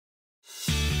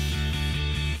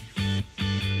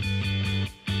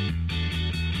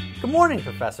Good morning,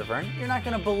 Professor Vern. You're not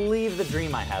going to believe the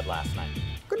dream I had last night.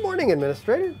 Good morning,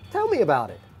 Administrator. Tell me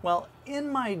about it. Well,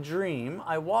 in my dream,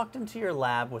 I walked into your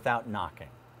lab without knocking.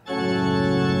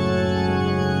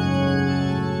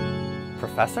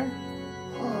 Professor?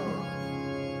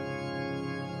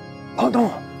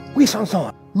 Pardon, oui,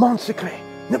 Sanson. Mon secret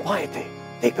n'a pas été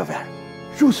découvert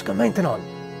jusqu'à maintenant.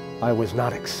 I was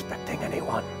not expecting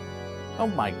anyone. Oh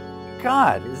my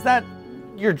God, is that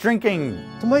you're drinking?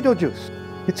 Tomato juice.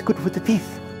 It's good for the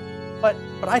teeth. But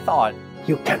I thought.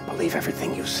 You can't believe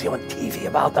everything you see on TV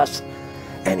about us.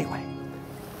 Anyway,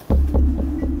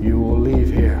 you will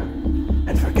leave here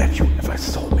and forget you ever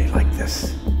saw me like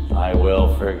this. I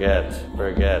will forget.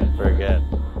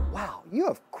 Wow, you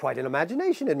have quite an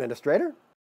imagination, Administrator.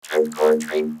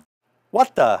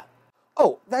 What the?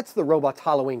 Oh, that's the robot's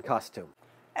Halloween costume.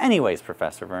 Anyways,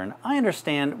 Professor Vern, I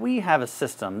understand we have a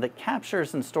system that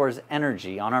captures and stores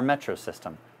energy on our metro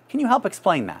system. Can you help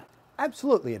explain that?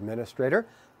 Absolutely, Administrator.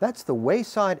 That's the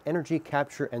Wayside Energy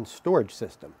Capture and Storage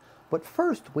System. But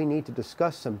first, we need to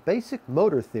discuss some basic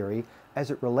motor theory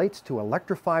as it relates to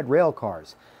electrified rail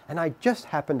cars. And I just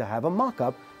happen to have a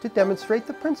mock-up to demonstrate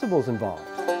the principles involved.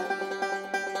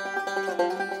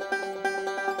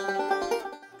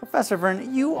 Professor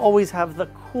Vern, you always have the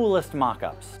coolest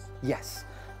mock-ups. Yes.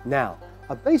 Now,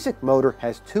 a basic motor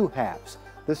has two halves.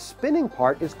 The spinning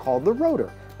part is called the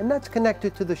rotor, and that's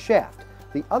connected to the shaft.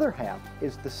 The other half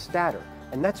is the stator,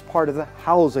 and that's part of the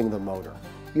housing of the motor.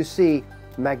 You see,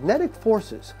 magnetic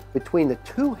forces between the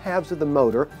two halves of the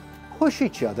motor push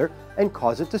each other and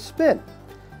cause it to spin.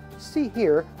 See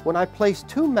here, when I place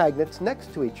two magnets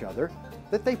next to each other,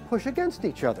 that they push against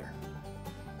each other.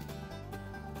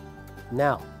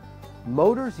 Now,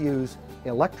 motors use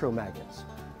electromagnets,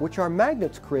 which are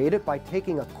magnets created by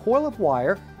taking a coil of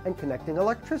wire and connecting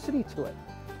electricity to it.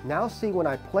 Now see, when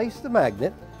I place the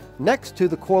magnet next to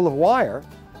the coil of wire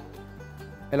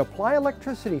and apply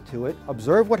electricity to it,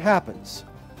 observe what happens.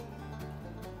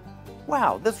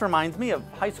 Wow, this reminds me of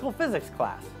high school physics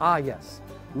class. Ah, yes.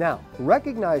 Now,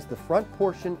 recognize the front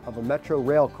portion of a metro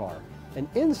rail car, and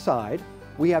inside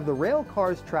we have the rail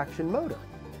car's traction motor.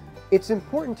 It's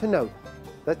important to note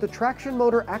that the traction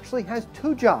motor actually has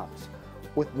two jobs,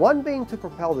 with one being to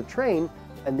propel the train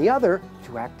and the other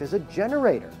to act as a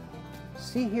generator.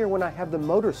 See here, when I have the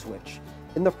motor switch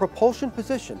in the propulsion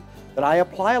position, that I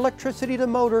apply electricity to the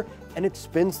motor and it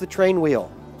spins the train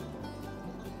wheel.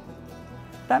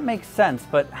 That makes sense,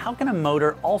 but how can a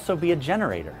motor also be a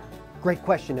generator? Great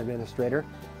question, Administrator.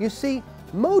 You see,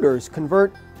 motors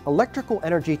convert electrical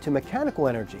energy to mechanical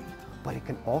energy, but it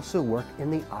can also work in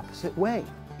the opposite way.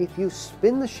 If you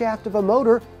spin the shaft of a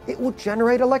motor, it will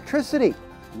generate electricity.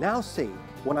 Now see,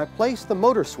 when I place the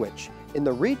motor switch in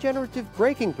the regenerative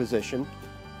braking position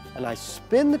and I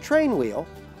spin the train wheel,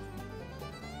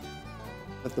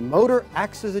 that the motor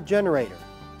acts as a generator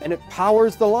and it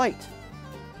powers the light.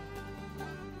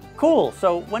 Cool,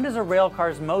 so when does a rail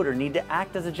car's motor need to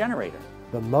act as a generator?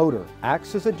 The motor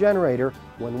acts as a generator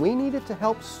when we need it to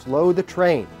help slow the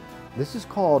train. This is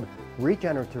called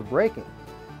regenerative braking.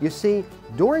 You see,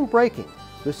 during braking,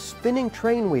 the spinning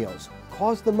train wheels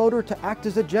cause the motor to act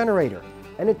as a generator,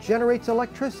 and it generates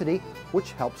electricity,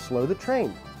 which helps slow the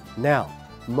train. Now,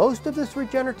 most of this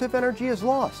regenerative energy is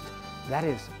lost. That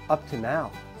is, up to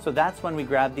now. So that's when we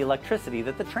grab the electricity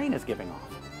that the train is giving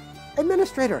off.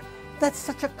 Administrator, that's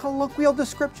such a colloquial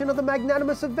description of the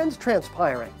magnanimous events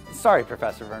transpiring. Sorry,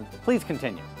 Professor Vern. Please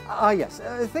continue. Yes,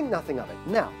 think nothing of it.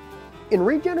 Now, in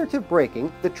regenerative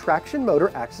braking, the traction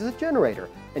motor acts as a generator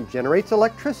and generates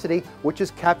electricity, which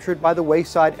is captured by the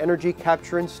Wayside Energy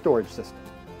Capture and Storage System.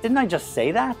 Didn't I just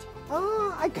say that?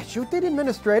 I guess you did,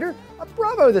 Administrator.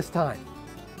 Bravo this time.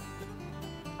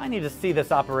 I need to see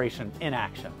this operation in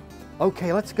action.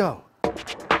 Okay, let's go.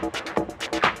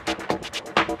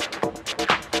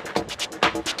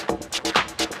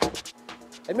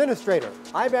 Administrator,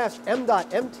 I've asked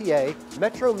MDOT MTA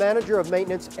Metro Manager of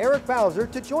Maintenance Eric Bowser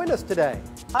to join us today.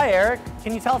 Hi, Eric.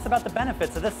 Can you tell us about the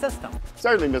benefits of this system?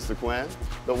 Certainly, Mr. Quinn.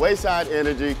 The Wayside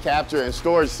Energy Capture and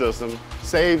Storage System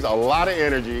saves a lot of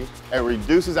energy and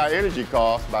reduces our energy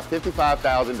costs by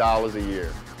 $55,000 a year.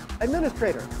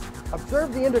 Administrator,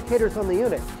 observe the indicators on the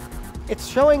unit. It's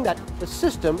showing that the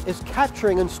system is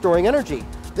capturing and storing energy.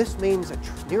 This means a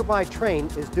nearby train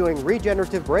is doing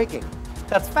regenerative braking.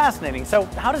 That's fascinating. So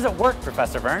how does it work,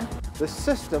 Professor Vern? The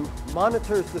system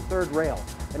monitors the third rail,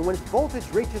 and when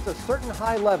voltage reaches a certain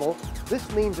high level,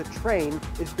 this means a train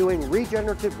is doing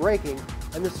regenerative braking,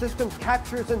 and the system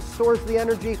captures and stores the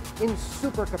energy in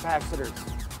supercapacitors.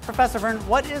 Professor Vern,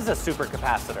 what is a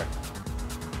supercapacitor?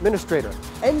 Administrator,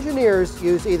 engineers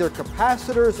use either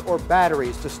capacitors or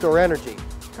batteries to store energy.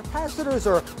 Capacitors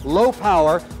are low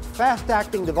power,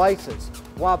 fast-acting devices,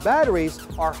 while batteries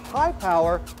are high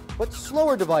power but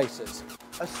slower devices.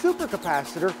 A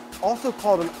supercapacitor, also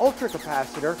called an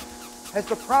ultracapacitor, has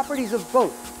the properties of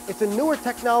both. It's a newer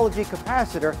technology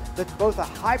capacitor that's both a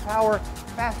high-power,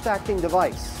 fast-acting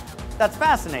device. That's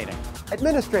fascinating.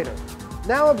 Administrator,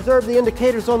 now observe the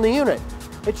indicators on the unit.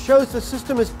 It shows the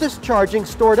system is discharging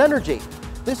stored energy.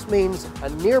 This means a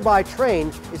nearby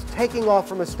train is taking off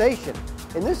from a station.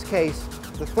 In this case,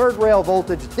 the third rail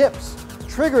voltage dips,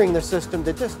 triggering the system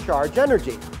to discharge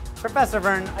energy. Professor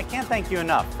Vern, I can't thank you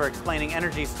enough for explaining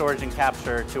energy storage and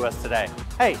capture to us today.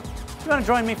 Hey, you want to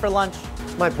join me for lunch?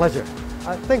 My pleasure.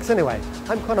 Thanks anyway.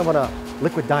 I'm kind of on a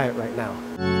liquid diet right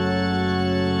now.